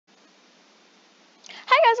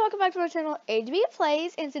Hi guys, welcome back to my channel, HB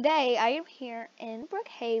Plays, and today I am here in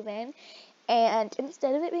Brookhaven, and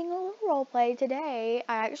instead of it being a little role play, today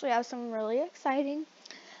I actually have some really exciting,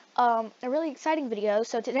 a really exciting video.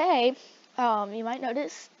 So today, you might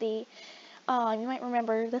notice you might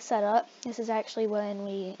remember the setup. This is actually when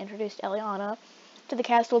we introduced Eliana to the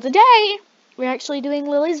cast. Well, today we're actually doing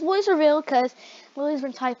Lily's voice reveal because Lily's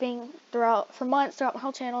been typing for months throughout my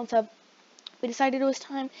whole channel, and so we decided it was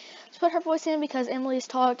time to put her voice in because Emily's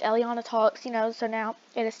talked, Eliana talks, so now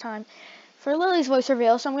it is time for Lily's voice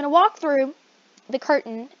reveal. So I'm going to walk through the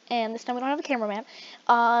curtain, and this time we don't have a cameraman,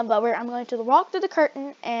 but I'm going to walk through the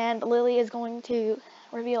curtain, and Lily is going to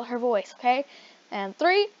reveal her voice, okay? And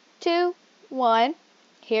 3, 2, 1,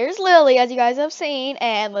 here's Lily, as you guys have seen,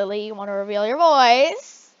 and Lily, you want to reveal your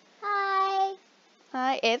voice? Hi.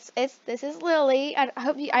 Hi, this is Lily.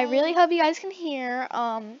 I really hope you guys can hear.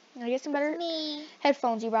 I get some better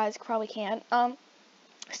headphones. You guys probably can.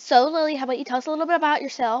 So Lily, how about you tell us a little bit about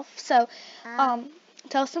yourself? So,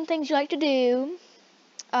 tell us some things you like to do.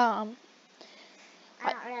 I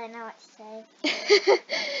don't really know what to say.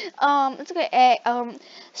 It's okay.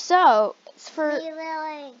 So for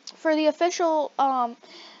Lily. for the official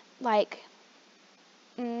like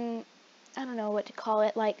I don't know what to call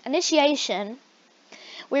it, like initiation.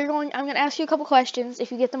 I'm going to ask you a couple questions. If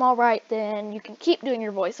you get them all right, then you can keep doing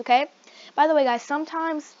your voice, okay? By the way, guys,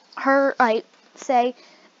 sometimes say,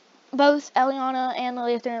 both Eliana and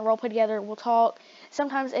Lily, if they're in a role play together, will talk.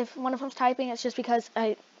 Sometimes if one of them's typing, it's just because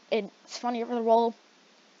it's funnier for the role.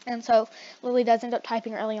 And so Lily does end up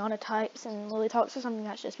typing, or Eliana types, and Lily talks or something.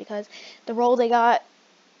 That's just because the role they got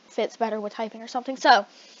fits better with typing or something. So,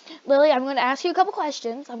 Lily, I'm going to ask you a couple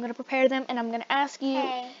questions. I'm going to prepare them, and I'm going to ask you,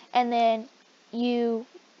 and then you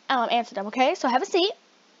answer them, okay? So have a seat.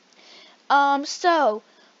 So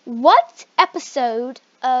what episode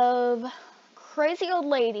of Crazy Old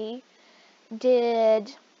Lady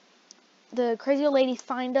did the Crazy Old Lady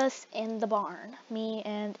find us in the barn? Me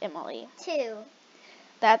and Emily. 2.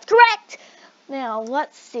 That's correct. Now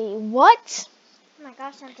let's see. What? Oh my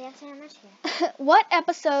gosh, I'm dancing on my chair. What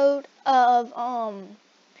episode of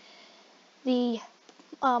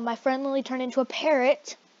My Friend Lily Turned Into a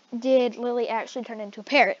Parrot did Lily actually turn into a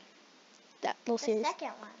parrot? That little series. The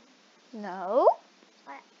second one. No.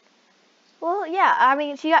 What? Well, yeah. I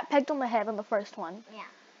mean, she got pegged on the head on the first one. Yeah.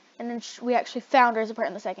 And then we actually found her as a parrot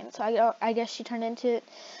in the second. So I guess she turned into it.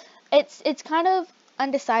 It's kind of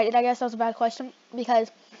undecided. I guess that was a bad question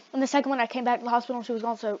because in the second one I came back to the hospital and she was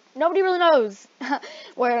gone. So nobody really knows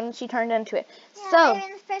where she turned into it. Yeah, so maybe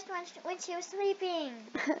in the first one when she was sleeping.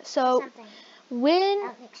 So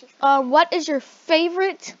what is your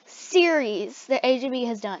favorite series that AGB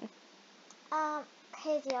has done?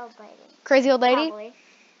 Crazy Old Lady. Crazy Old Lady? Probably.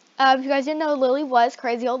 If you guys didn't know, Lily was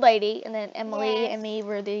Crazy Old Lady, and then Emily and me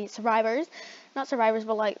were the survivors. Not survivors,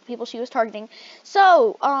 but like people she was targeting.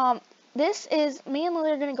 So, this is, me and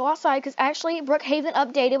Lily are going to go outside, because actually Brookhaven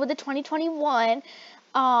updated with the 2021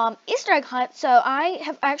 Easter egg hunt. So I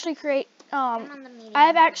have actually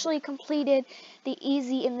completed the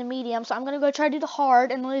easy and the medium. So I'm going to go try to do the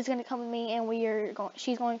hard, and Lily's going to come with me, and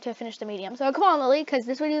she's going to finish the medium. So come on, Lily, because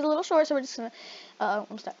this video is a little short, so we're just going to,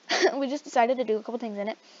 I'm stuck. We just decided to do a couple things in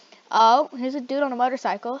it. Oh, here's a dude on a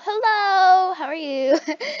motorcycle. Hello, how are you?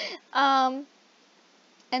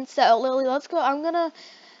 And so Lily, let's go. I want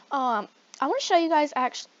to show you guys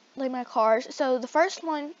actually my cars. So the first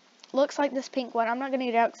one looks like this pink one. I'm not gonna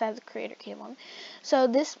get it out because I have the creator key on. So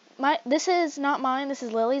this is not mine. This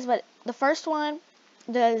is Lily's, but the first one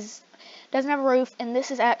doesn't have a roof, and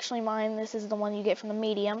this is actually mine. This is the one you get from the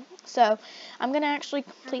medium. So I'm gonna actually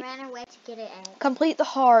complete the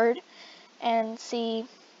hard and see.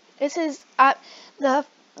 This is the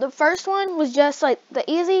first one was just like the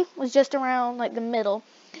easy was just around like the middle.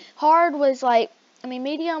 Hard was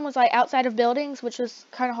medium was like outside of buildings, which was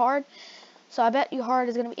kind of hard. So I bet you hard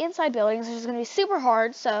is going to be inside buildings, which is going to be super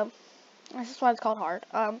hard. So this is why it's called hard.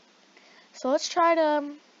 So let's try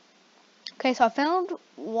to. Okay, so I found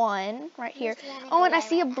one right here. Oh, and I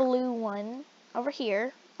see a blue one over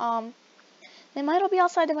here. They might all be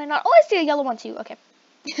outside. They might not. Oh, I see a yellow one too. Okay.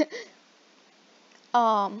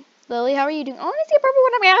 Lily, how are you doing? Oh, I see a purple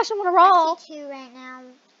one. I actually want to roll. I see 2 right now.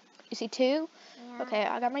 You see 2? Yeah. Okay,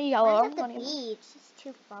 I got my yellow. Where's the beach? It's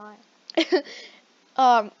too far.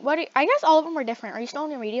 I guess all of them are different. Are you still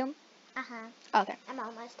in your medium? Okay. I'm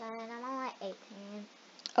almost done. I'm on like 18.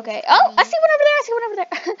 Okay. Oh, I see one over there. I see one over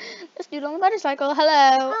there. This dude on the motorcycle.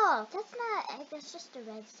 Hello. Oh, that's not an egg. That's just a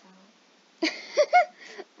red cell.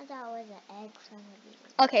 I thought it was an egg from the beach.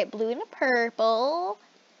 Okay, blue and a purple.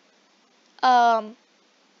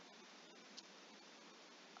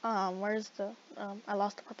 Where's the, I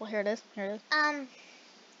lost the purple. Here it is. Here it is.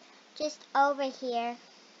 Just over here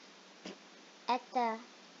at the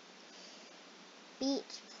beach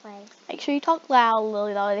place. Make sure you talk loud,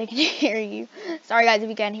 Lily, that way they can hear you. Sorry, guys, if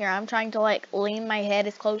you can't hear. I'm trying to, like, lean my head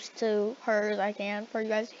as close to her as I can for you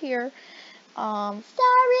guys to hear. Sorry,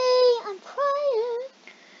 I'm crying.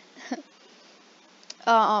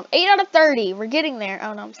 8 out of 30. We're getting there.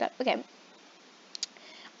 Oh, no, I'm stuck. Okay.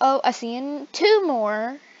 Oh, I see 2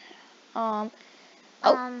 more. 3.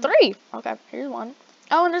 Okay, here's 1.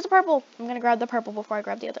 Oh, and there's a purple. I'm gonna grab the purple before I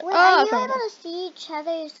grab the other. Wait, oh, are you okay. able to see each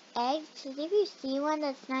other's eggs? Because if you see one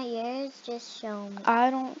that's not yours, just show me. I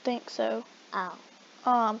don't think so.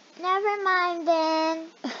 Oh. Never mind then.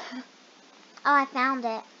 Oh, I found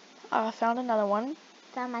it. I found another one.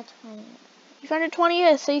 Found my 20. You found your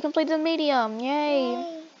 20th, so you completed the medium.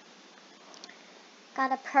 Yay.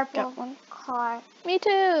 Got a purple Got one. car. Me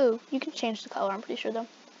too. You can change the color, I'm pretty sure, though.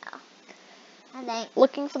 Oh. I think.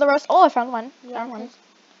 Looking for the rest. Oh, I found one. Yeah, Found one.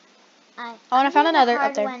 and I found another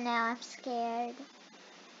up there. One now. I'm scared. I'm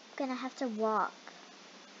gonna have to walk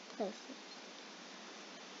places.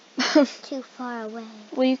 Too far away.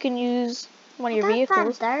 Well, you can use one of your I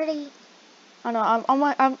vehicles. found 30. Oh no,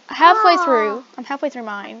 I'm halfway through. I'm halfway through I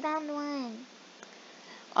mine. found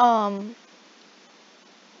one.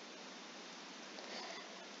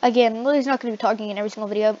 Again, Lily's not going to be talking in every single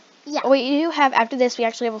video. Yeah. We do have, after this, we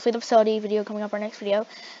actually have a Flee the Facility video coming up our next video.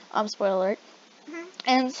 Spoiler alert. Mhm.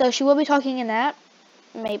 And so she will be talking in that.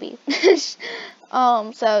 Maybe.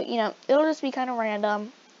 So, you know, it'll just be kind of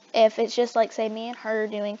random. If it's just like, say, me and her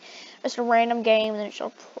doing just a random game, then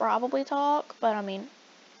she'll probably talk. But, I mean,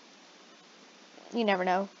 you never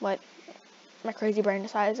know what my crazy brain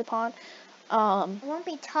decides upon. I won't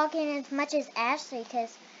be talking as much as Ashley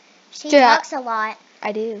because she Yeah. talks a lot.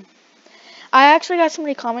 I do. I actually got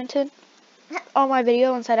somebody commented on my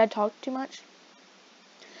video and said I talked too much.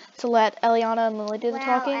 To let Eliana and Lily do the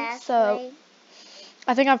talking. Ashley. So,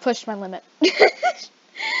 I think I've pushed my limit.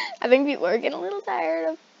 I think people are getting a little tired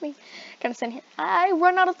of me kind of sitting here. I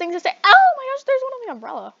run out of things to say. Oh my gosh, there's one on the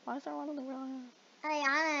umbrella. Why is there one on the umbrella?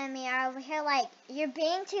 Eliana and me are over here like, you're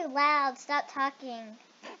being too loud. Stop talking.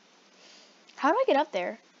 How do I get up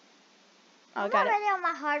there? Oh, I'm got it. already on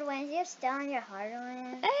my hard ones. You're still on your hard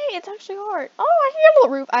ones. Hey, it's actually hard. Oh, I can get a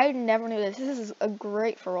little roof. I never knew this. This is a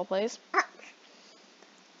great for role plays. Be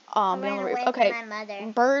on the roof. Okay. My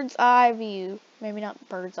mother. Bird's eye view. Maybe not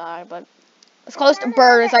bird's eye, but as close to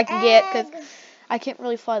bird as I can get because I can't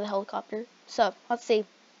really fly the helicopter. So, let's see.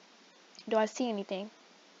 Do I see anything?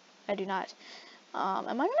 I do not. Am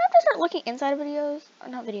I going to have to start looking inside of videos? Or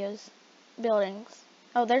not videos. Buildings.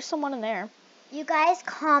 Oh, there's someone in there. You guys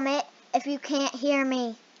comment if you can't hear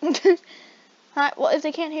me. Hi. Well, if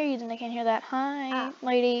they can't hear you, then they can't hear that. Hi, Oh.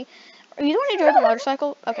 lady. Are you the one who drove the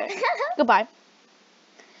motorcycle? Okay. Goodbye.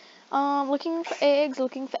 Looking for eggs,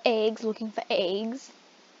 looking for eggs, looking for eggs.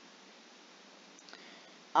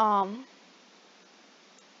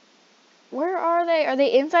 Where are they? Are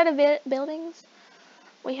they inside of buildings?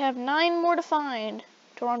 We have 9 more to find.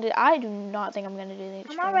 I do not think I'm gonna do these.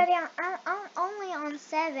 I'm already on. I'm only on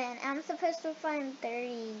 7. I'm supposed to find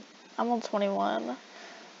 30. I'm on 21.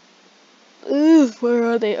 Ooh, where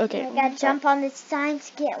are they? Okay. I gotta jump on this sign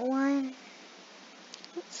to get one.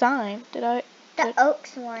 What sign? Did I? The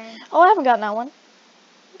Oaks one. Oh, I haven't gotten that one.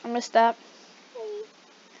 I missed that.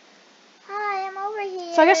 Hi, I'm over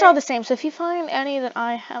here. So I guess they're all the same. So if you find any that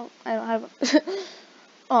I haven't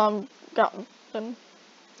gotten, then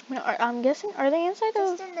I'm guessing, are they inside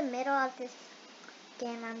of? Just in the middle of this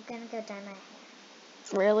game, I'm gonna go dye my hair.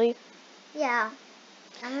 Really? Yeah.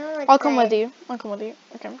 I'm gonna look I'll come good. with you. I'll come with you.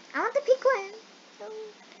 Okay. I want the pink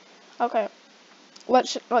one. Okay.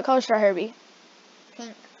 What color should our hair be?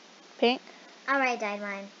 Pink. Pink? I already dyed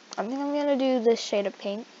mine. I think I'm gonna do this shade of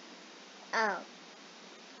pink. Oh.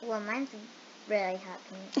 Well, mine's really hot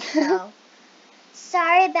pink, so.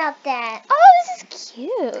 Sorry about that. Oh, this is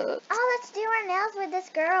cute. Oh, let's do our nails with this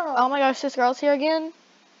girl. Oh my gosh, this girl's here again.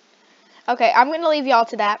 Okay, I'm gonna leave y'all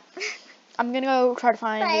to that. I'm gonna go try to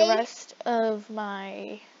find the rest of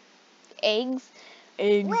my eggs.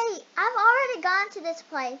 Wait, I've already gone to this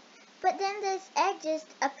place, but then this egg just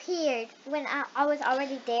appeared when I was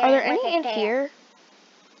already there. Are there any in here?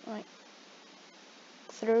 Like,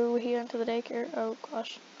 through here into the daycare? Oh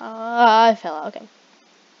gosh. I fell out. Okay.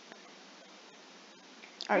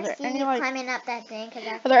 Are there any climbing up that thing?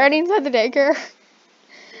 Are there any inside the daycare?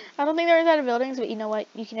 I don't think they're inside of buildings, but you know what?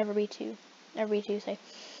 You can never be too safe.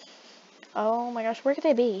 Oh my gosh, where could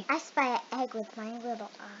they be? I spy an egg with my little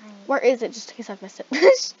eye. Where is it? Just in case I've missed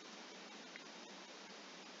it.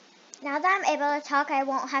 Now that I'm able to talk, I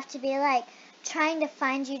won't have to be like, trying to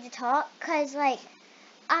find you to talk, cause like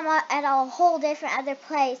I'm at a whole different other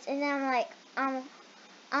place, and then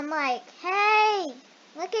I'm like, hey,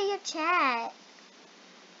 look at your chat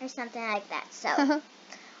or something like that. So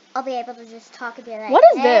I'll be able to just talk and be like, what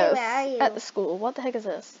is hey, this where are you? at the school? What the heck is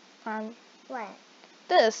this? What?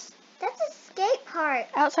 This That's a skate park.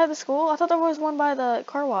 outside the school? I thought there was one by the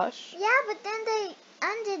car wash. Yeah, but then they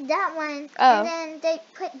undid that one, Oh. and then they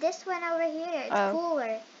put this one over here. It's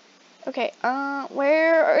cooler. Okay,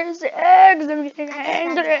 where is the eggs? I'm getting I just found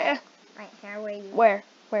angry. your egg. Right here, where you Where?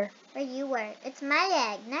 Where you were. It's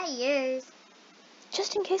my egg, not yours.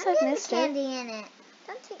 Just in case I'm I've missed getting it. candy in it.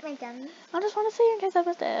 Don't take my gummies. I just want to see in case I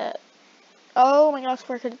missed it. Oh my gosh,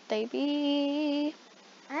 where could they be?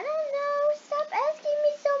 I don't know. Stop asking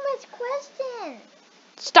me so much questions.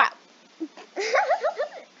 Stop.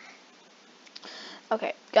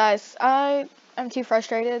 Okay, guys, I am too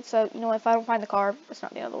frustrated, so you know if I don't find the car, it's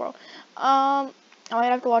not the end of the world. I might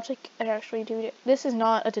have to watch like and actually do it. This is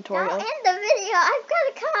not a tutorial. Don't end the video. I've got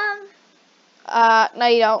to come. No,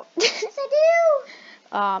 you don't. Yes, I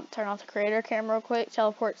do. Turn off the creator camera real quick.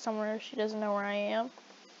 Teleport somewhere she doesn't know where I am.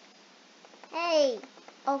 Hey,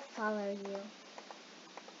 I'll follow you.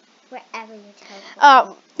 Wherever you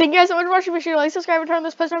teleport. Thank you guys so much for watching. Make sure to like, subscribe, and turn on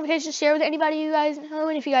those post notifications. Share with anybody you guys know.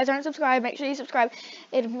 And if you guys aren't subscribed, make sure you subscribe.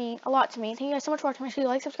 It would mean a lot to me. Thank you guys so much for watching. Make sure you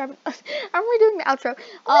like, subscribe. I'm redoing the outro.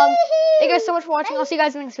 Thank you guys so much for watching. I'll see you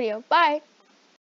guys in the next video. Bye.